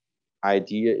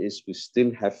idea is we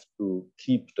still have to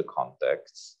keep the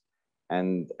contacts.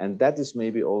 And that is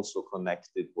maybe also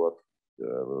connected what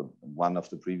one of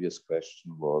the previous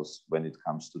questions was when it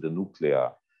comes to the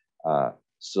nuclear.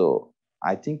 So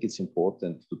I think it's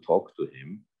important to talk to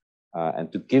him and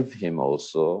to give him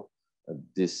also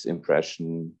this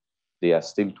impression they are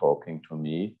still talking to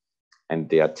me and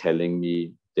they are telling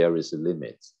me there is a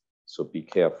limit. So be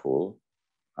careful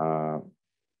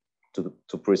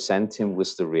to present him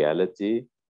with the reality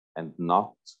and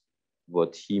not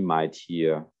what he might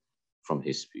hear from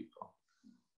his people.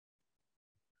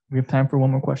 We have time for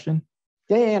one more question.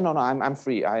 Yeah, no, I'm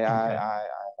free. I have.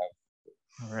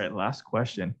 All right, last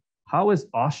question. How is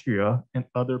Austria and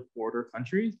other border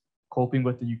countries coping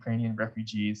with the Ukrainian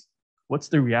refugees? What's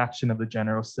the reaction of the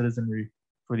general citizenry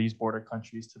for these border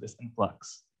countries to this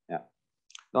influx? Yeah,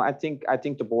 no, I think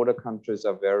the border countries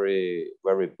are very,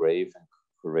 very brave and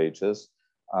courageous.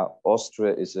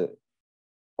 Austria is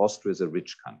a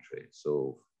rich country,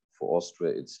 so for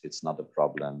Austria it's not a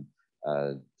problem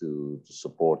to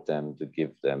support them, to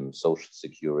give them social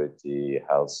security,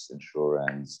 health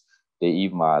insurance. They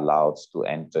even are allowed to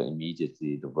enter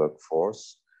immediately the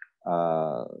workforce.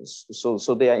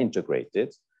 So they are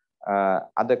integrated.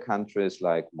 Other countries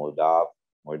like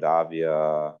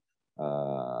Moldavia,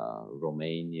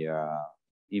 Romania,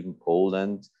 even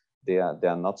Poland, they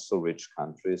are not so rich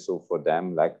countries. So for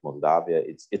them, like Moldavia,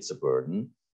 it's a burden.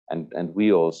 And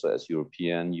we also, as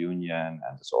European Union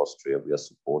and as Austria, we are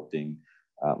supporting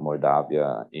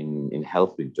Moldavia in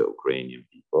helping the Ukrainian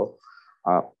people.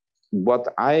 What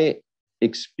I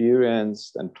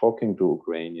experienced and talking to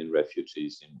Ukrainian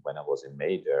refugees when I was in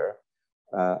May there,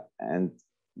 and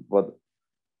what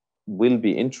will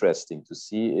be interesting to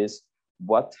see is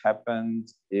what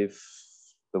happened if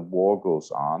the war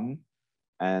goes on,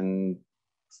 and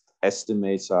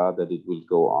estimates are that it will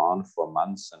go on for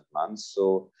months and months.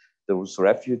 So those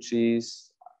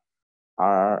refugees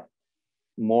are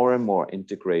more and more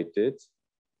integrated.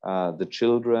 The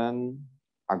children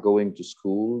are going to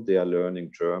school, they are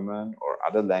learning German or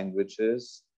other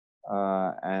languages,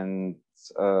 and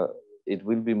it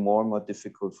will be more and more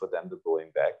difficult for them to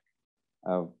going back.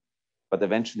 But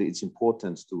eventually it's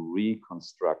important to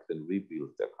reconstruct and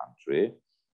rebuild their country.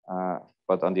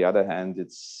 But on the other hand,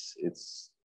 it's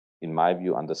in my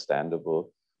view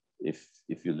understandable if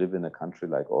you live in a country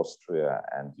like Austria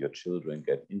and your children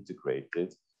get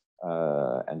integrated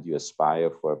and you aspire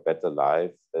for a better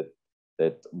life, that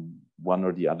one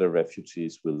or the other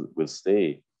refugees will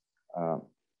stay.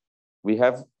 We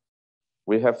have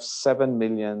 7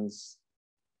 million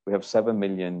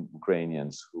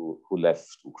Ukrainians who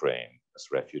left Ukraine as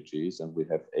refugees, and we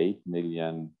have 8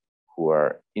 million who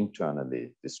are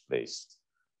internally displaced.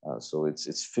 So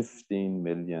it's 15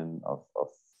 million of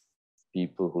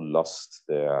people who lost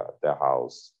their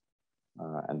house.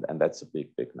 And that's a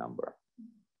big, big number.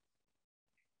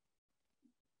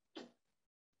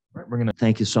 Right, we're going to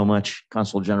thank you so much,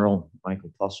 Consul General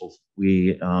Michael Postl.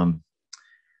 We are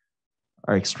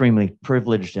extremely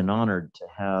privileged and honored to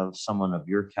have someone of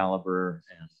your caliber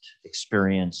and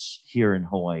experience here in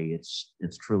Hawaii.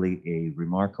 It's truly a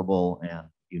remarkable and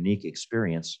unique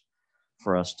experience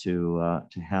for us to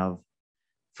have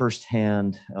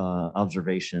firsthand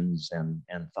observations and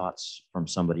thoughts from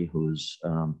somebody who's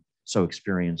so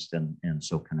experienced and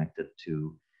so connected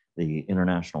to the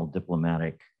international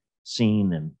diplomatic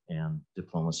scene and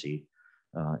diplomacy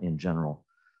in general.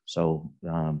 So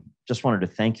just wanted to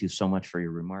thank you so much for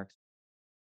your remarks.